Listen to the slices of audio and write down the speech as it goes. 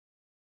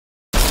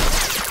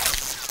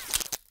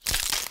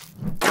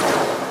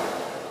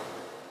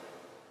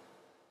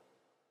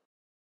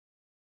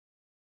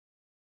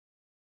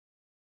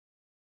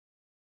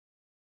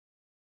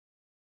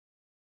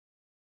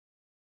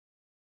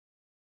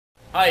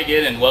Hi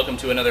again, and welcome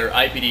to another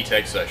IPD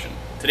Tech session.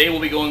 Today we'll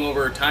be going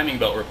over timing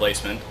belt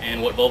replacement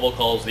and what Volvo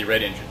calls the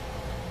red engine.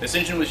 This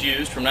engine was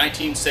used from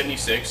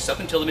 1976 up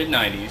until the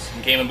mid-90s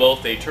and came in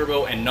both a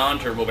turbo and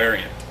non-turbo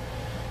variant.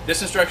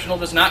 This instructional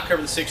does not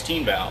cover the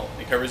 16 valve.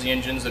 It covers the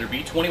engines that are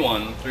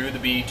B21 through the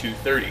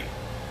B230.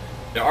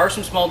 There are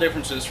some small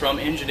differences from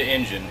engine to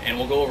engine, and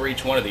we'll go over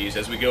each one of these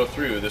as we go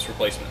through this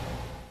replacement.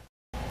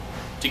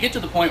 To get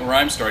to the point where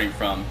I'm starting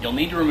from, you'll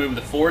need to remove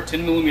the four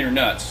 10mm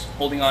nuts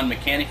holding on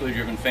mechanically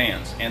driven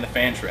fans and the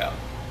fan shroud.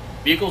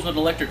 Vehicles with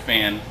an electric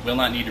fan will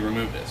not need to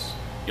remove this.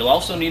 You'll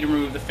also need to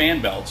remove the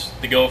fan belts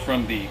that go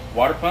from the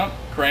water pump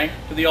crank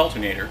to the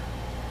alternator,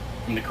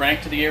 from the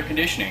crank to the air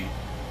conditioning,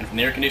 and from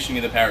the air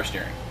conditioning to the power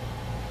steering.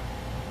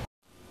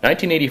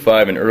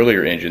 1985 and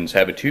earlier engines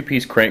have a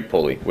two-piece crank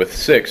pulley with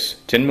six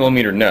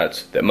 10mm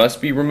nuts that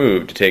must be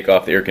removed to take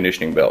off the air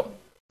conditioning belt.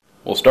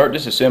 We'll start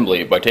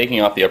disassembly by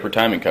taking off the upper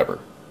timing cover.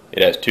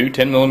 It has two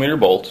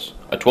 10mm bolts,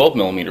 a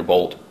 12mm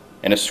bolt,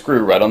 and a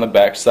screw right on the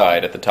back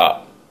side at the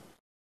top.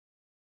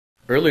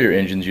 Earlier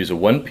engines use a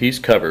one-piece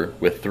cover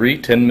with three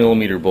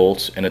 10mm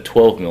bolts and a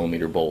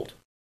 12mm bolt.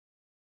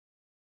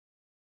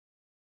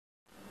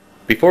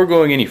 Before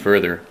going any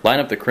further, line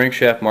up the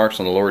crankshaft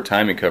marks on the lower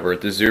timing cover at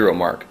the 0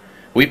 mark.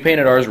 We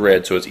painted ours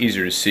red so it's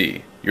easier to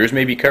see. Yours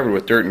may be covered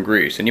with dirt and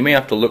grease, and you may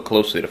have to look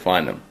closely to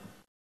find them.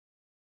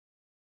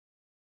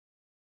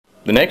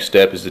 The next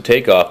step is to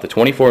take off the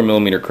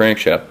 24mm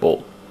crankshaft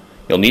bolt.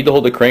 You'll need to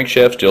hold the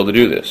crankshaft still to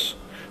do this.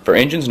 For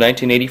engines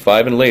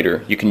 1985 and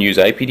later, you can use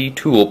IPD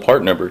tool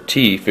part number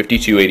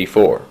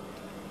T5284.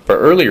 For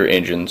earlier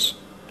engines,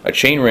 a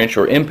chain wrench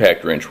or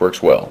impact wrench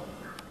works well.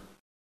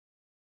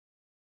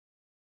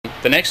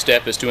 The next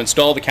step is to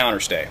install the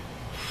counterstay.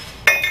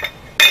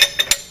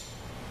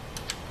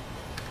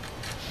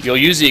 You'll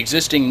use the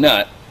existing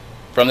nut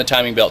from the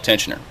timing belt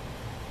tensioner.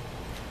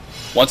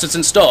 Once it's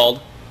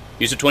installed,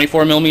 use a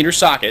 24mm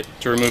socket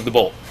to remove the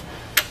bolt.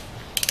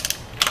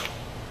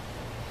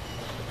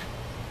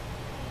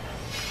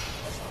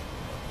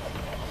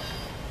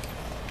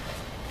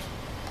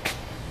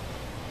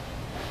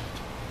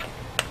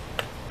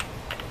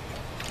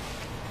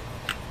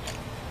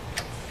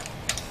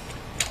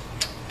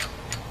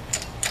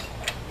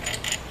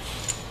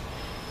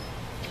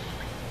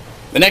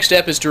 The next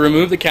step is to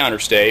remove the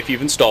counterstay if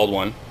you've installed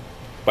one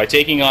by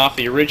taking off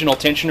the original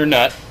tensioner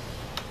nut.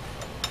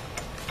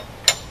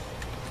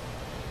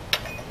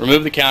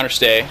 Remove the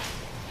counterstay,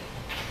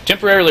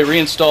 temporarily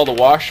reinstall the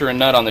washer and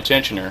nut on the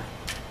tensioner,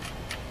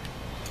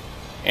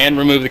 and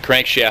remove the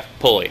crankshaft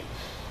pulley.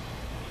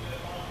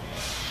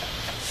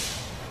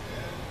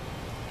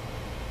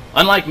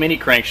 Unlike many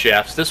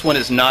crankshafts, this one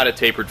is not a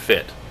tapered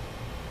fit.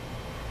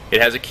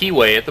 It has a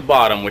keyway at the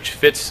bottom which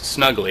fits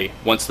snugly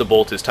once the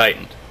bolt is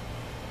tightened.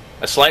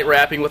 A slight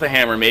rapping with a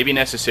hammer may be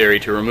necessary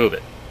to remove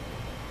it.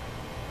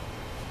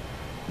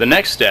 The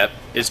next step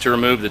is to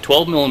remove the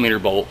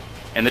 12mm bolt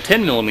and the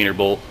 10mm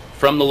bolt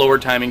from the lower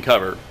timing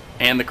cover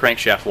and the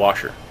crankshaft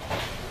washer.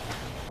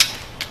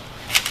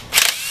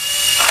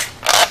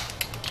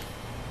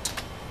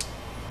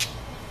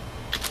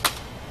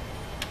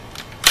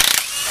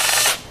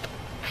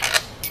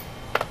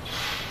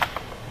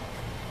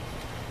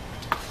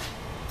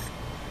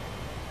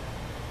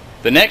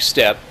 The next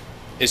step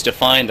is to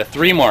find the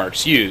three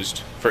marks used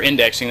for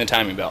indexing the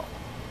timing belt: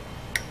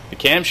 the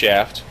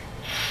camshaft,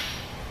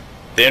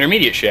 the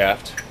intermediate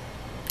shaft,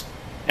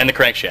 and the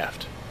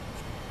crankshaft.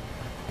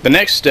 The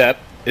next step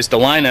is to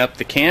line up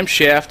the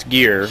camshaft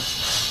gear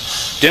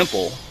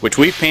dimple, which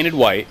we've painted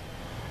white,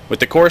 with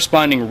the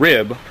corresponding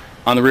rib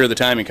on the rear of the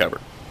timing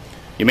cover.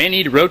 You may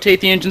need to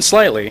rotate the engine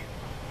slightly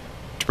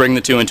to bring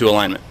the two into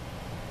alignment.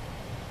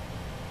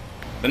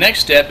 The next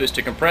step is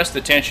to compress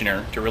the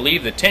tensioner to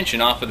relieve the tension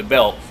off of the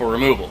belt for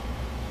removal.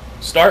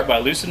 Start by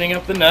loosening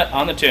up the nut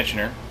on the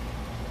tensioner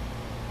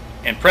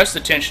and press the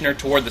tensioner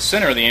toward the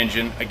center of the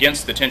engine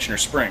against the tensioner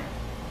spring.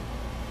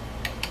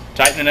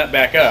 Tighten the nut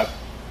back up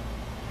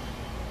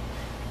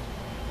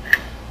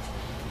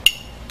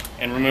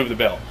and remove the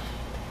belt.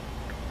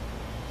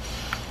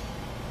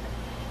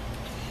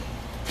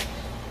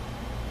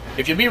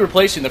 If you'll be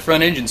replacing the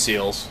front engine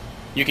seals,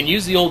 you can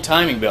use the old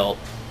timing belt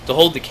to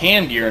hold the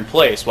cam gear in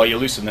place while you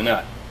loosen the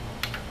nut.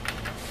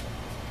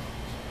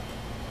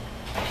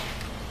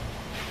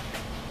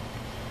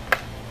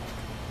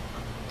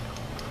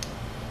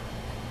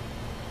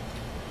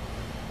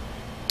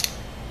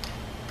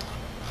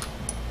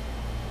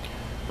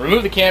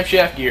 Remove the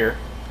camshaft gear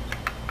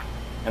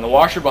and the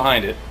washer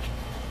behind it.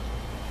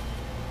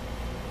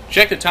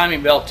 Check the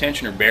timing belt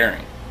tensioner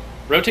bearing.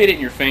 Rotate it in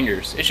your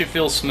fingers. It should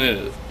feel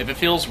smooth. If it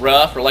feels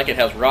rough or like it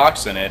has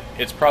rocks in it,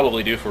 it's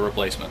probably due for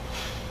replacement.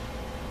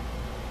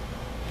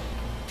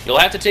 You'll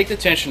have to take the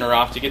tensioner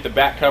off to get the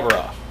back cover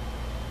off.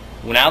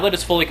 Now that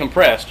it's fully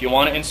compressed, you'll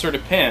want to insert a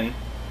pin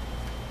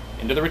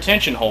into the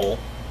retention hole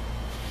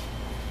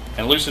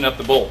and loosen up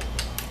the bolt.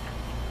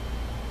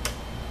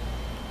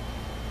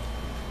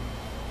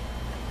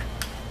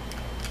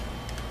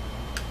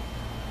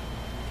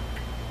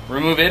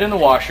 Remove it and the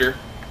washer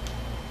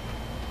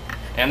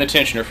and the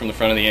tensioner from the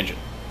front of the engine.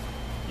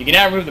 You can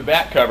now remove the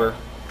back cover,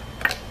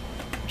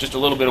 just a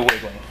little bit of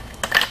wiggling.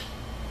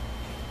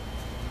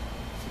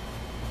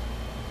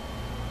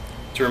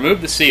 To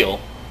remove the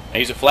seal, I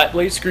use a flat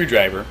blade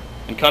screwdriver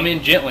and come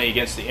in gently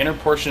against the inner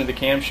portion of the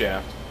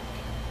camshaft.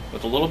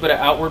 With a little bit of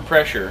outward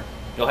pressure,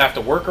 you'll have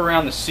to work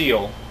around the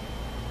seal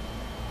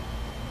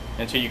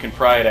until you can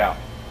pry it out.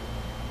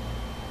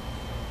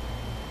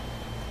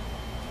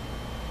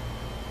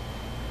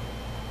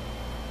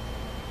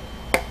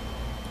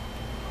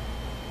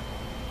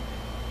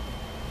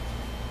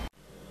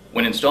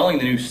 When installing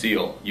the new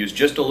seal, use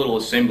just a little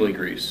assembly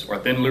grease or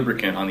thin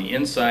lubricant on the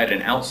inside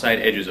and outside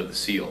edges of the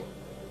seal.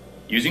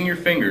 Using your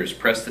fingers,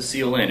 press the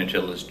seal in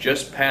until it is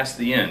just past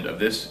the end of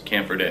this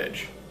chamfered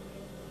edge.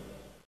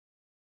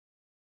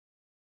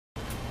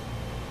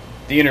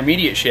 The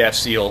intermediate shaft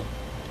seal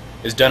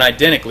is done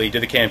identically to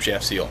the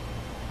camshaft seal.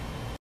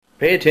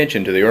 Pay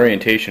attention to the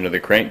orientation of the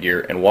crank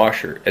gear and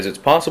washer, as it's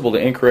possible to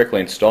incorrectly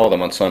install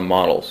them on some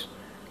models.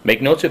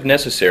 Make notes if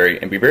necessary,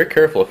 and be very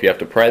careful if you have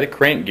to pry the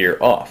crank gear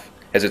off,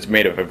 as it's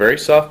made of a very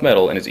soft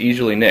metal and is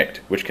easily nicked,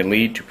 which can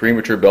lead to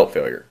premature belt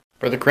failure.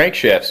 For the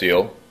crankshaft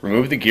seal,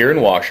 remove the gear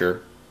and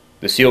washer.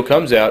 The seal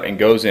comes out and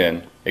goes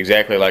in,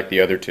 exactly like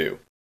the other two.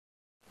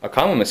 A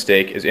common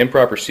mistake is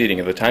improper seating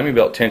of the timing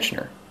belt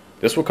tensioner.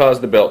 This will cause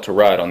the belt to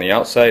ride on the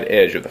outside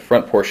edge of the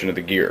front portion of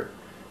the gear.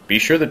 Be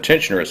sure the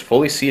tensioner is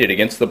fully seated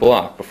against the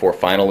block before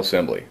final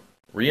assembly.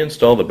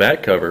 Reinstall the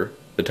back cover,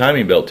 the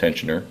timing belt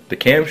tensioner, the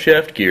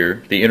camshaft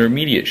gear, the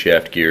intermediate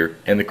shaft gear,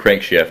 and the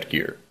crankshaft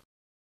gear.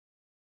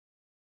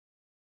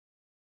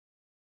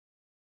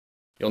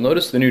 You'll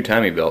notice the new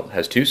timing belt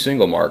has 2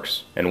 single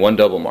marks and 1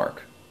 double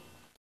mark.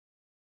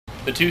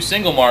 The 2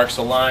 single marks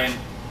align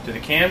to the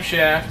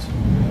camshaft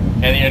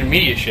and the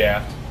intermediate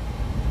shaft,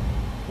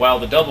 while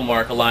the double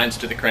mark aligns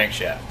to the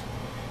crankshaft.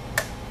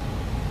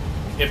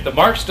 If the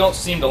marks don't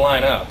seem to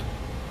line up,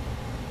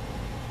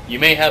 you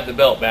may have the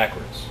belt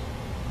backwards.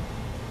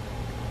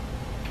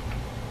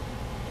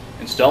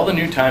 Install the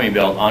new timing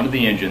belt onto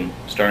the engine,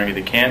 starting at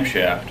the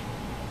camshaft,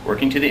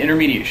 working to the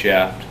intermediate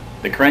shaft,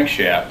 the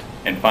crankshaft,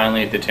 and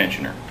finally at the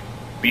tensioner.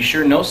 Be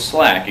sure no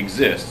slack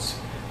exists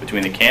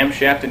between the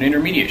camshaft and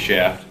intermediate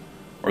shaft,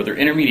 or the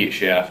intermediate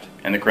shaft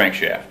and the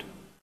crankshaft.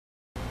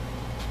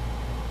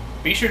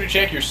 Be sure to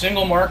check your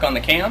single mark on the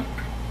cam,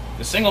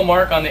 the single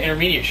mark on the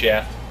intermediate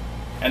shaft,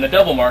 and the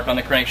double mark on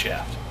the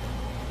crankshaft.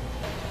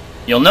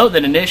 You'll note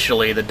that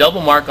initially the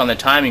double mark on the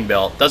timing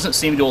belt doesn't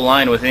seem to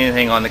align with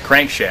anything on the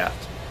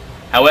crankshaft.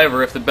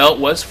 However, if the belt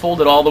was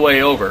folded all the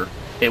way over,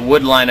 it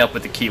would line up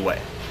with the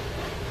keyway.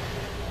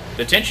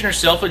 The tensioner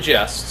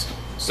self-adjusts,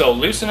 so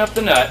loosen up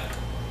the nut,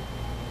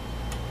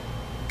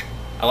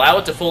 allow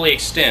it to fully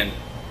extend,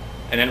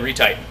 and then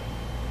retighten.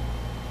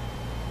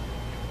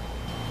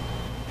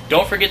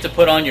 Don't forget to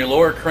put on your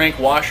lower crank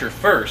washer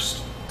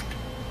first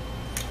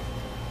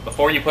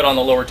before you put on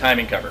the lower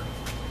timing cover.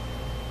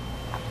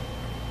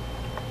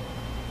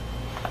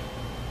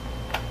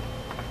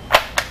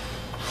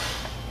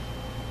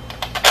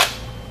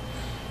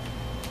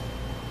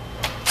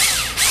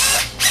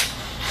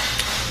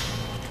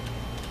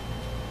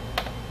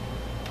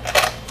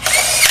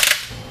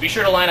 Be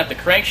sure to line up the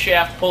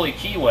crankshaft pulley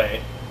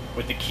keyway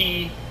with the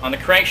key on the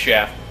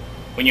crankshaft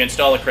when you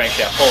install the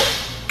crankshaft pulley.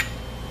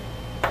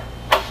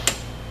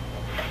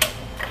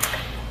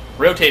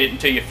 Rotate it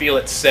until you feel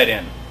it set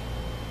in.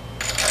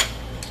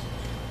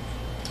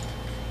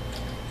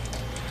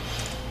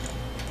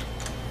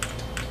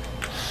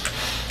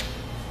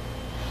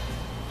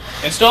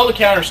 Install the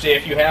counterstay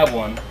if you have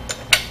one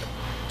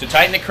to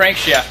tighten the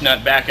crankshaft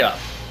nut back up.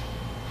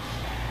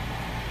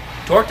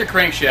 Torque the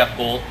crankshaft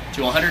bolt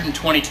to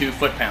 122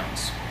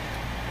 foot-pounds.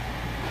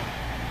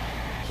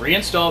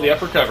 Reinstall the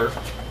upper cover.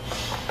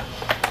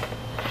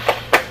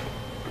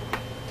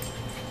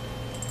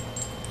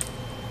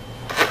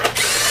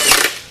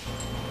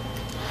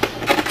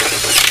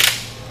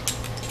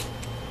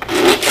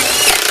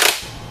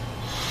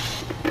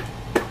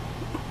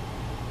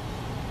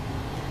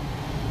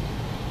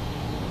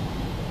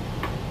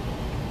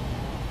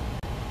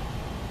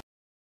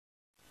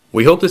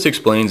 We hope this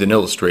explains and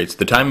illustrates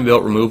the timing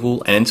belt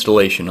removal and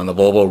installation on the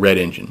Volvo red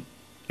engine.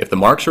 If the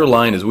marks are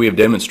aligned as we have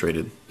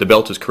demonstrated, the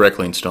belt is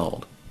correctly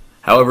installed.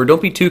 However,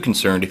 don't be too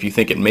concerned if you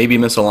think it may be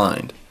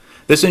misaligned.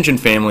 This engine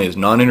family is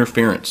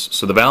non-interference,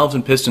 so the valves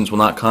and pistons will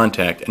not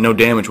contact and no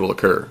damage will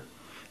occur.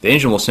 The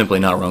engine will simply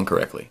not run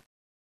correctly.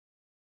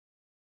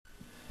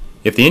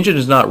 If the engine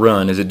does not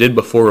run as it did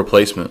before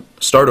replacement,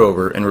 start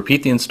over and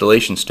repeat the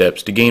installation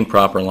steps to gain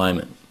proper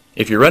alignment.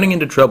 If you're running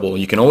into trouble,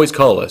 you can always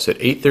call us at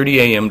 8:30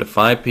 a.m. to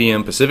 5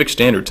 p.m. Pacific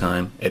Standard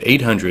Time at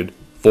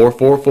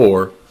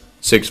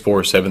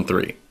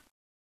 800-444-6473.